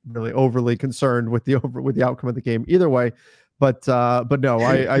wasn't really overly concerned with the outcome of the game either way. But no,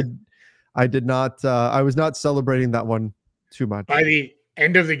 I did not. I was not celebrating that one too much. By the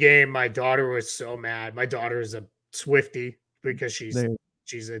end of the game, my daughter was so mad. My daughter is a Swiftie because she's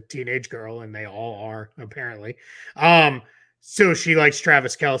a teenage girl, and they all are apparently. So she likes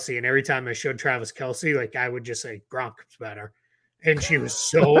Travis Kelce, and every time they showed Travis Kelce, like I would just say Gronk's better, and she was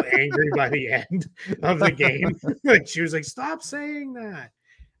so angry by the end of the game. Like she was like, "Stop saying that,"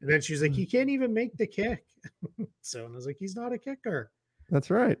 and then she was like, "He can't even make the kick." So I was like, "He's not a kicker." That's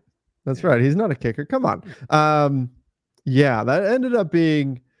right. That's right. He's not a kicker. Come on. Yeah, that ended up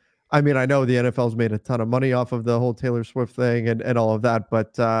being, I mean, I know the NFL's made a ton of money off of the whole Taylor Swift thing and all of that,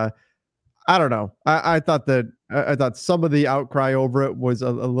 but I don't know. I thought some of the outcry over it was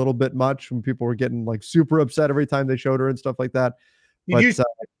a little bit much when people were getting like super upset every time they showed her and stuff like that. Did you see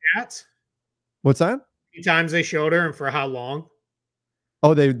that? What's that? How many times they showed her and for how long?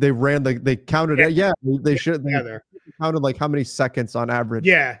 Oh, they counted it. Yeah, they counted like how many seconds on average.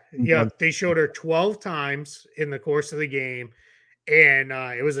 Yeah. They showed her 12 times in the course of the game, and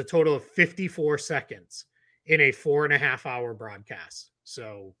it was a total of 54 seconds in a 4.5-hour broadcast.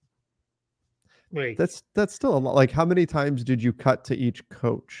 So, like that's still a lot. Like, how many times did you cut to each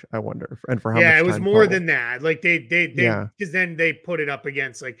coach? I wonder, and for how? Yeah, much it was time more total? than that. Like they because then they put it up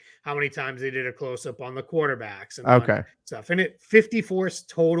against like how many times they did a close up on the quarterbacks and stuff. And it 54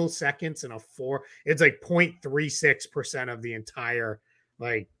 total seconds and it's like 0.36% of the entire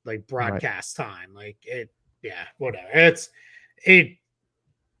like broadcast time. Like whatever. It's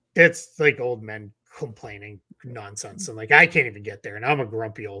like old men complaining nonsense, and like I can't even get there, and I'm a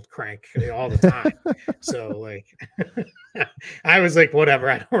grumpy old crank all the time. So like I was like, whatever,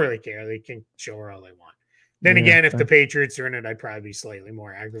 I don't really care. They can show her all they want. Then again, if the Patriots are in it, I'd probably be slightly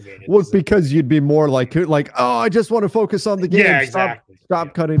more aggravated. Well, because you'd be more like, oh, I just want to focus on the game. Yeah, exactly.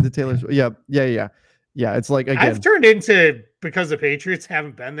 Stop cutting to Taylor's. Yeah. It's like, again, I've turned into, because the Patriots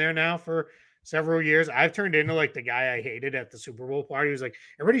haven't been there now for several years, I've turned into like the guy I hated at the Super Bowl party. He was like,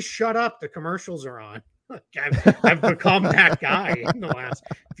 everybody shut up, the commercials are on. I've become that guy in the last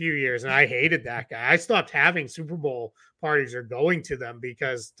few years, and I hated that guy. I stopped having Super Bowl parties or going to them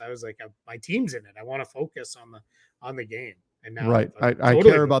because I was like, my team's in it. I want to focus on the game. And now I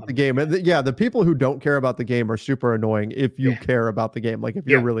care about the game. And the people who don't care about the game are super annoying if you care about the game. Like if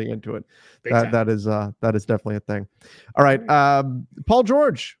you're really into it, that is definitely a thing. All right. Paul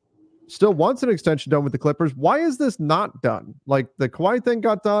George still wants an extension done with the Clippers. Why is this not done? Like the Kawhi thing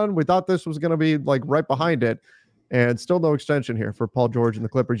got done. We thought this was going to be like right behind it, and still no extension here for Paul George and the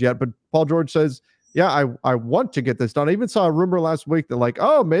Clippers yet. But Paul George says, yeah, I want to get this done. I even saw a rumor last week that like,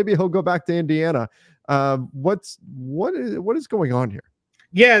 oh, maybe he'll go back to Indiana. What is going on here?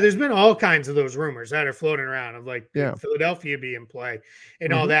 Yeah, there's been all kinds of those rumors that are floating around of like Philadelphia be in play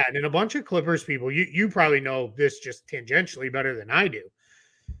and all that. And a bunch of Clippers people, you probably know this just tangentially better than I do.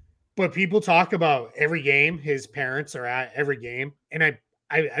 But people talk about every game. His parents are at every game. And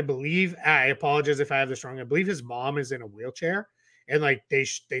I believe, I apologize if I have this wrong. I believe his mom is in a wheelchair, and like they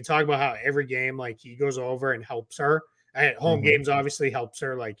talk about how every game, like he goes over and helps her at home games, obviously helps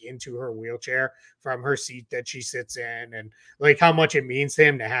her like into her wheelchair from her seat that she sits in, and like how much it means to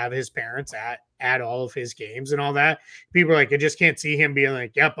him to have his parents at all of his games and all that. People are like, I just can't see him being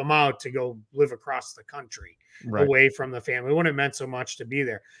like, yep, I'm out to go live across the country away from the family. It wouldn't have meant so much to be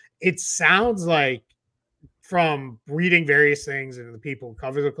there. It sounds like, from reading various things and the people who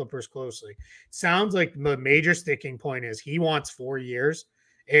cover the Clippers closely, sounds like the major sticking point is he wants 4 years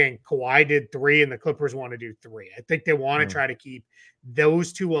and Kawhi did 3 and the Clippers want to do 3. I think they want to try to keep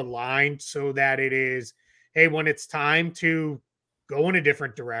those two aligned so that it is, hey, when it's time to go in a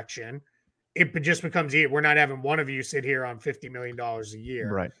different direction, it just becomes, we're not having one of you sit here on $50 million a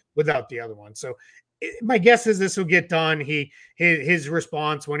year without the other one. So my guess is this will get done. His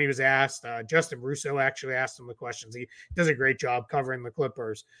response when he was asked, Justin Russo actually asked him the questions. He does a great job covering the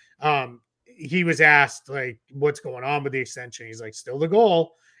Clippers. He was asked like, what's going on with the extension? He's like, still the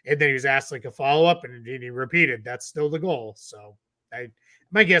goal. And then he was asked like a follow-up and he repeated, that's still the goal. So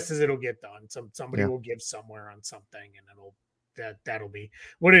my guess is it'll get done. Somebody will give somewhere on something and that'll be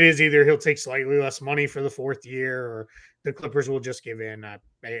what it is. Either he'll take slightly less money for the 4th year or the Clippers will just give in.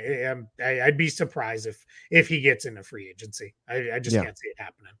 I'd be surprised if he gets into free agency. I just can't see it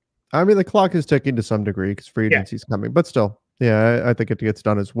happening. I mean, the clock is ticking to some degree because free agency is coming, but still, I think it gets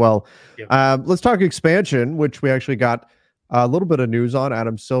done as well. Let's talk expansion, which we actually got a little bit of news on.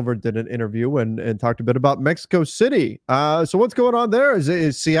 Adam Silver did an interview and talked a bit about Mexico City. So what's going on there?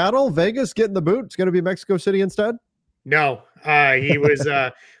 Is Seattle, Vegas getting the boot? It's going to be Mexico City instead? No, he was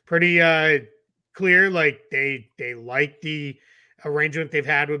pretty clear. Like they like the arrangement they've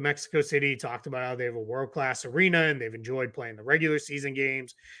had with Mexico City. He talked about how they have a world-class arena and they've enjoyed playing the regular season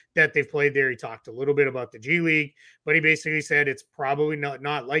games that they've played there. He talked a little bit about the G League, but he basically said it's probably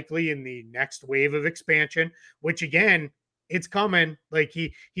not likely in the next wave of expansion, which again, it's coming. Like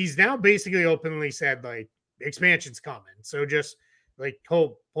he's now basically openly said like expansion's coming. So just like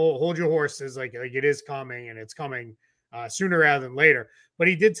hold your horses. Like it is coming and it's coming sooner rather than later. But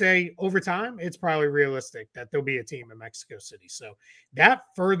he did say over time, it's probably realistic that there'll be a team in Mexico City. So that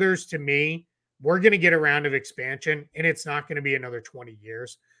furthers to me, we're going to get a round of expansion and it's not going to be another 20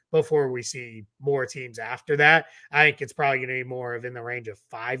 years before we see more teams after that. I think it's probably going to be more of in the range of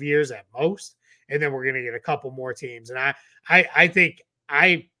 5 years at most. And then we're going to get a couple more teams. And I think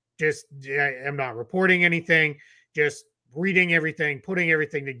I am not reporting anything, just reading everything, putting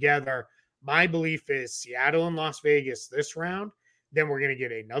everything together. My belief is Seattle and Las Vegas this round. Then we're going to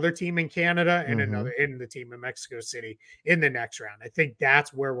get another team in Canada and another in the team in Mexico City in the next round. I think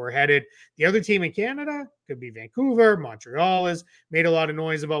that's where we're headed. The other team in Canada could be Vancouver. Montreal has made a lot of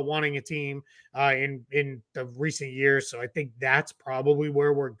noise about wanting a team in the recent years. So I think that's probably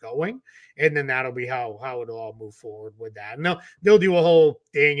where we're going. And then that'll be how it'll all move forward with that. And they'll do a whole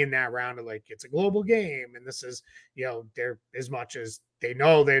thing in that round of like, it's a global game. And this is, they're as much as they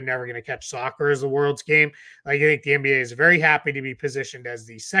know they're never going to catch soccer as the world's game. Like, I think the NBA is very happy to be positioned as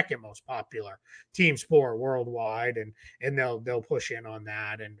the second most popular team sport worldwide, and they'll push in on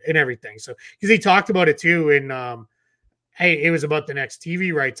that and everything. So because he talked about it too in it was about the next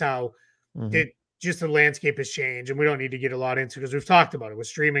TV rights, how just the landscape has changed, and we don't need to get a lot into because we've talked about it with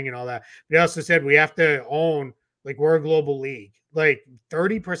streaming and all that. But he also said we have to own, like, we're a global league. Like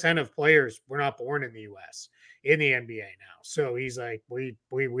 30% of players were not born in the US in the NBA now. So he's like, we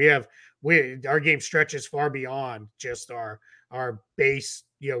have our game stretches far beyond just our base,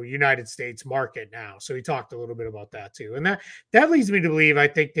 United States market now. So he talked a little bit about that too. And that leads me to believe, I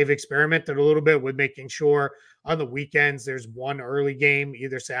think they've experimented a little bit with making sure on the weekends there's one early game,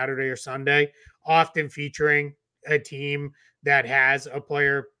 either Saturday or Sunday, often featuring a team that has a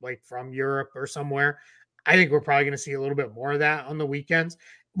player like from Europe or somewhere. I think we're probably going to see a little bit more of that on the weekends.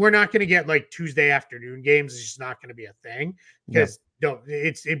 We're not going to get like Tuesday afternoon games. It's just not going to be a thing because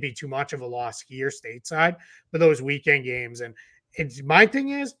it'd be too much of a loss here stateside. But those weekend games, and my thing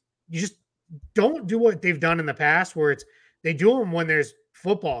is, you just don't do what they've done in the past, where they do them when there's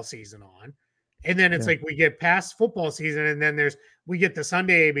football season on, and then it's like we get past football season, and then we get the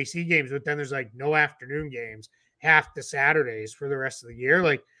Sunday ABC games, but then there's like no afternoon games, half the Saturdays for the rest of the year.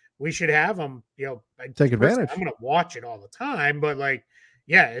 Like, we should have them, take advantage. I'm going to watch it all the time, but like,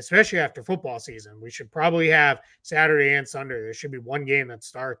 yeah, especially after football season, we should probably have Saturday and Sunday. There should be one game that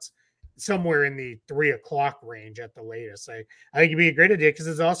starts somewhere in the 3 o'clock range at the latest. I think it'd be a great idea because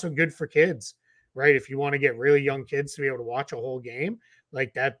it's also good for kids, right? If you want to get really young kids to be able to watch a whole game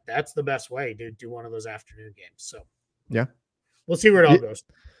like that's the best way to do one of those afternoon games. So yeah, we'll see where it all goes.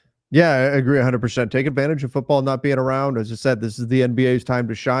 Yeah, I agree 100%. Take advantage of football not being around. As I said, this is the NBA's time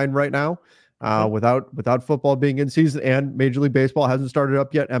to shine right now. Without football being in season, and Major League Baseball hasn't started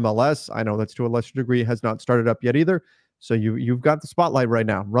up yet. MLS, I know that's to a lesser degree, has not started up yet either. So you've got the spotlight right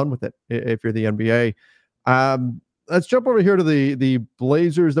now. Run with it if you're the NBA. Let's jump over here to the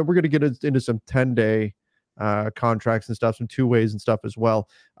Blazers. Then we're going to get into some 10-day contracts and stuff, some two ways and stuff as well.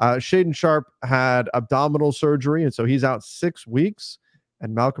 Shaden Sharp had abdominal surgery, and so he's out 6 weeks.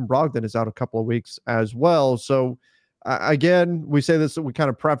 And Malcolm Brogdon is out a couple of weeks as well. So again, we say this, we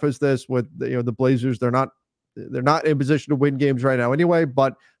kind of preface this with the Blazers. They're not in position to win games right now anyway,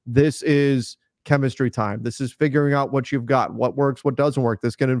 but this is chemistry time. This is figuring out what you've got, what works, what doesn't work.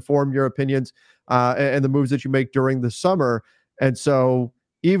 This can inform your opinions and the moves that you make during the summer. And so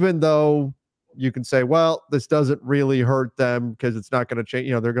even though you can say, well, this doesn't really hurt them because it's not going to change,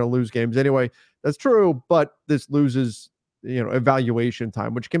 they're going to lose games anyway. That's true, but this loses evaluation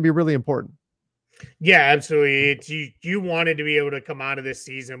time, which can be really important. Yeah, absolutely. It's you wanted to be able to come out of this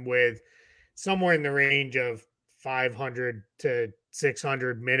season with somewhere in the range of 500 to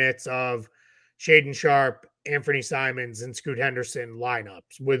 600 minutes of Shaden Sharp, Anthony Simons, and Scoot Henderson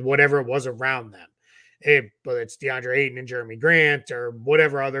lineups with whatever it was around them. Whether it's DeAndre Ayton and Jeremy Grant or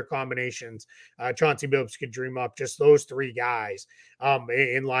whatever other combinations Chauncey Billups could dream up, just those three guys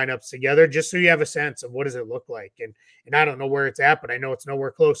in lineups together, just so you have a sense of what does it look like. And I don't know where it's at, but I know it's nowhere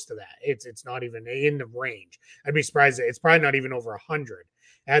close to that. It's not even in the range. I'd be surprised. It's probably not even over 100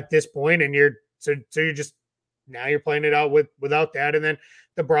 at this point. And you're just now you're playing it out without that. And then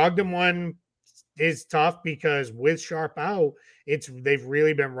the Brogdon one is tough because with Sharp out, they've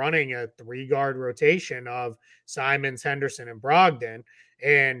really been running a 3-guard rotation of Simons, Henderson, and Brogdon.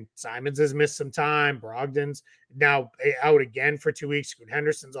 And Simons has missed some time. Brogdon's now out again for 2 weeks.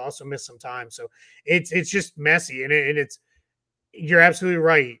 Henderson's also missed some time. So it's just messy. And you're absolutely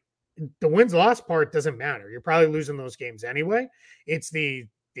right. The wins-loss part doesn't matter. You're probably losing those games anyway. It's the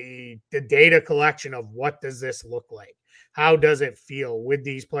data collection of what does this look like? How does it feel with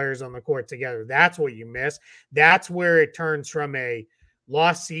these players on the court together? That's what you miss. That's where it turns from a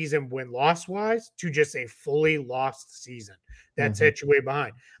lost season win-loss wise to just a fully lost season. That set you way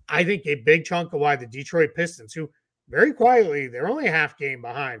behind. I think a big chunk of why the Detroit Pistons, who very quietly, they're only a half game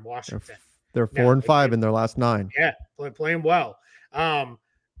behind Washington. They're 4-5 in their last 9. Yeah, playing well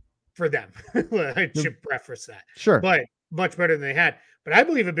for them. I should preface that. Sure. But much better than they had. But I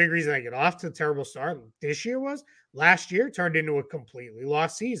believe a big reason they get off to a terrible start this year was last year turned into a completely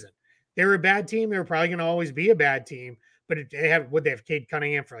lost season. They were a bad team. They were probably going to always be a bad team. But they have Cade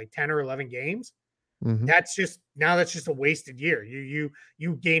Cunningham for like 10 or 11 games. That's just a wasted year.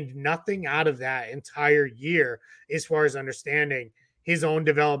 You gained nothing out of that entire year as far as understanding his own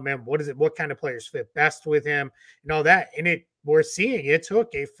development. What kind of players fit best with him and all that. And we're seeing it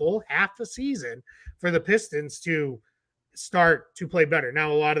took a full half a season for the Pistons to start to play better.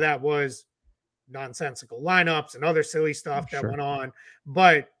 Now, a lot of that was nonsensical lineups and other silly stuff that went on,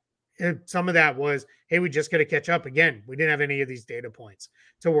 but some of that was, hey, we just got to catch up again. We didn't have any of these data points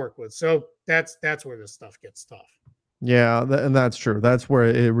to work with. So that's where this stuff gets tough. Yeah, and that's true. That's where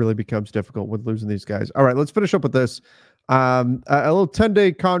it really becomes difficult with losing these guys. All right, let's finish up with this. A little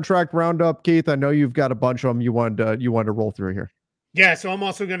 10-day contract roundup, Keith. I know you've got a bunch of them you wanted to roll through here. Yeah, so I'm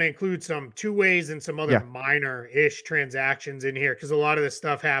also going to include some two ways and some other minor-ish transactions in here because a lot of this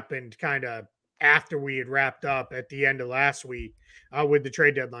stuff happened kind of after we had wrapped up at the end of last week with the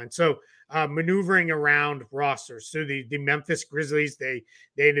trade deadline. So maneuvering around rosters. So the Memphis Grizzlies, they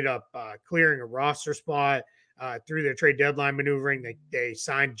ended up clearing a roster spot through their trade deadline maneuvering. They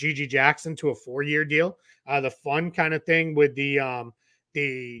signed Gigi Jackson to a 4-year deal. The fun kind of thing with the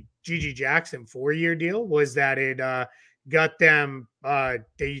Gigi Jackson 4-year deal was that it got them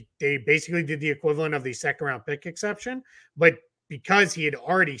they basically did the equivalent of the second round pick exception, but because he had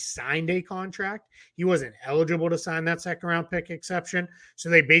already signed a contract, he wasn't eligible to sign that second round pick exception. So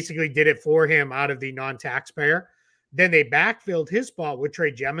they basically did it for him out of the non-taxpayer. Then they backfilled his spot with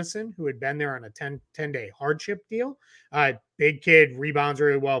Trey Jemison, who had been there on a 10-day hardship deal. Big kid, rebounds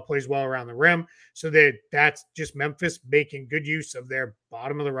really well, plays well around the rim. So that's just Memphis making good use of their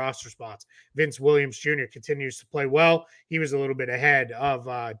bottom of the roster spots. Vince Williams Jr. continues to play well. He was a little bit ahead of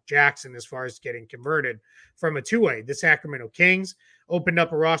Jackson as far as getting converted from a two-way. The Sacramento Kings opened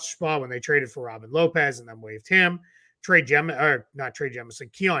up a roster spot when they traded for Robin Lopez and then waived him. Keon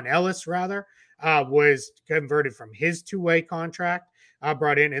Ellis, rather, was converted from his two-way contract,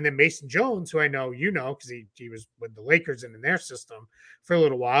 brought in. And then Mason Jones, who I know because he was with the Lakers and in their system for a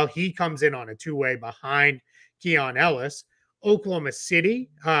little while. He comes in on a two-way behind Keon Ellis. Oklahoma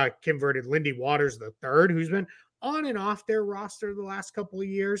City converted Lindy Waters III, who's been on and off their roster the last couple of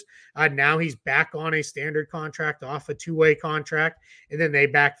years. Now he's back on a standard contract, off a two-way contract, and then they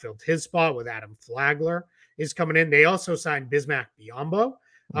backfilled his spot with Adam Flagler is coming in. They also signed Bismack Biyombo.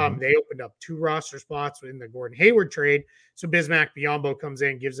 They opened up 2 roster spots in the Gordon Hayward trade. So Bismack Biyombo comes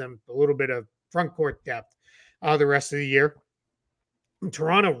in, gives them a little bit of front court depth the rest of the year.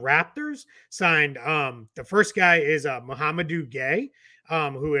 Toronto Raptors signed the first guy is Mohamedou Gay,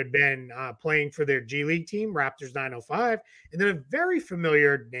 who had been playing for their G League team, Raptors 905, and then a very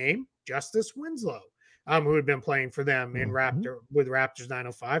familiar name, Justice Winslow, who had been playing for them in Raptors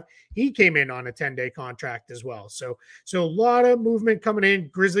 905. He came in on a 10-day contract as well. So a lot of movement coming in.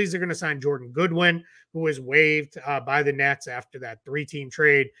 Grizzlies are going to sign Jordan Goodwin, who was waived by the Nets after that 3-team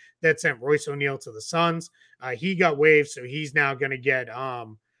trade that sent Royce O'Neal to the Suns. He got waived, so he's now going to get a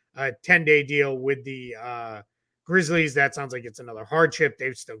 10-day deal with the Grizzlies. That sounds like it's another hardship.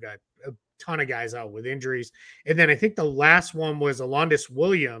 They've still got a ton of guys out with injuries. And then I think the last one was Alondas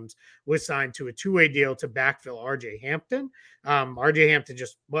Williams was signed to a 2-way deal to backfill RJ Hampton. RJ Hampton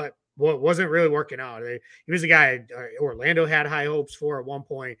just wasn't really working out. He was a guy Orlando had high hopes for at one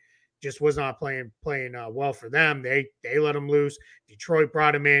point, just was not playing well for them. They let him loose. Detroit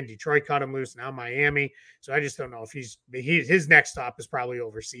brought him in. Detroit cut him loose. Now Miami. So I just don't know if his next stop is probably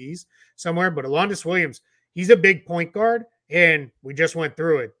overseas somewhere. But Alondas Williams, he's a big point guard, and we just went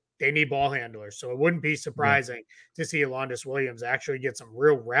through it. They need ball handlers. So it wouldn't be surprising to see Alondas Williams actually get some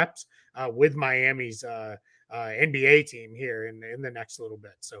real reps with Miami's NBA team here in the next little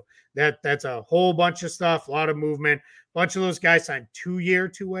bit. So that's a whole bunch of stuff, a lot of movement. A bunch of those guys signed 2-year,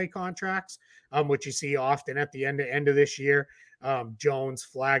 2-way contracts, which you see often at the end of this year. Jones,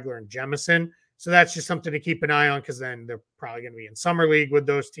 Flagler, and Jemison. So that's just something to keep an eye on, because then they're probably going to be in summer league with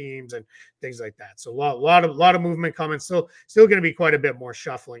those teams and things like that. So a lot of movement coming. Still going to be quite a bit more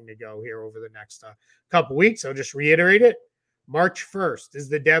shuffling to go here over the next couple weeks. I'll just reiterate it. March 1st is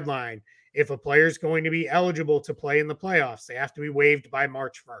the deadline. If a player is going to be eligible to play in the playoffs, they have to be waived by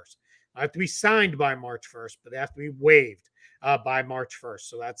March 1st. They have to be signed by March 1st, but they have to be waived by March 1st.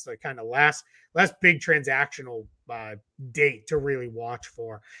 So that's the kind of last big transactional date to really watch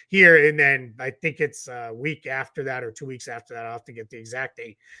for here. And then I think it's a week after that or 2 weeks after that, I'll have to get the exact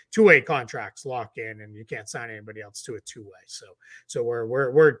date. 2-way contracts lock in, and you can't sign anybody else to a 2-way. So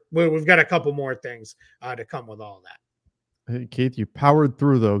we've got a couple more things to come with all that. Hey, Keith, you powered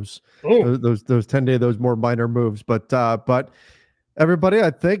through those 10-day, those more minor moves, but everybody,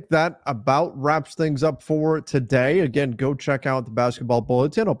 I think that about wraps things up for today. Again, go check out the Basketball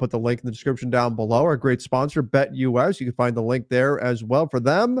Bulletin. I'll put the link in the description down below. Our great sponsor, BetUS. You can find the link there as well for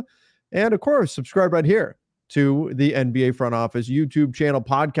them. And of course, subscribe right here to the NBA Front Office YouTube channel.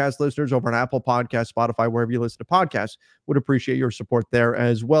 Podcast listeners over on Apple Podcasts, Spotify, wherever you listen to podcasts, would appreciate your support there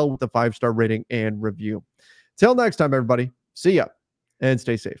as well with the 5-star rating and review. Till next time, everybody. See ya and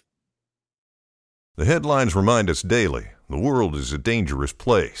stay safe. The headlines remind us daily the world is a dangerous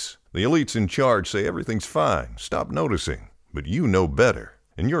place. The elites in charge say everything's fine, stop noticing. But you know better.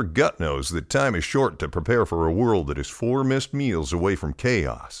 And your gut knows that time is short to prepare for a world that is 4 missed meals away from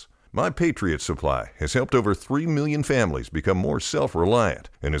chaos. My Patriot Supply has helped over 3 million families become more self-reliant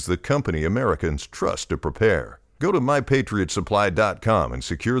and is the company Americans trust to prepare. Go to MyPatriotSupply.com and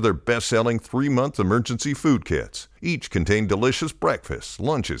secure their best-selling 3-month emergency food kits. Each contain delicious breakfasts,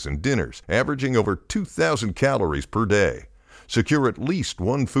 lunches, and dinners, averaging over 2,000 calories per day. Secure at least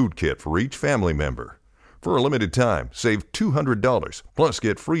 1 food kit for each family member. For a limited time, save $200, plus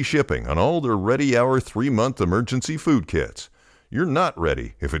get free shipping on all their Ready Hour 3-month emergency food kits. You're not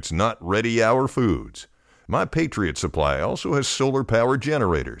ready if it's not Ready Hour Foods. My Patriot Supply also has solar-powered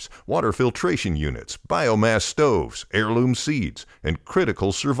generators, water filtration units, biomass stoves, heirloom seeds, and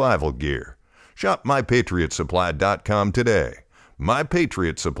critical survival gear. Shop MyPatriotSupply.com today.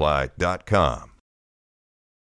 MyPatriotSupply.com.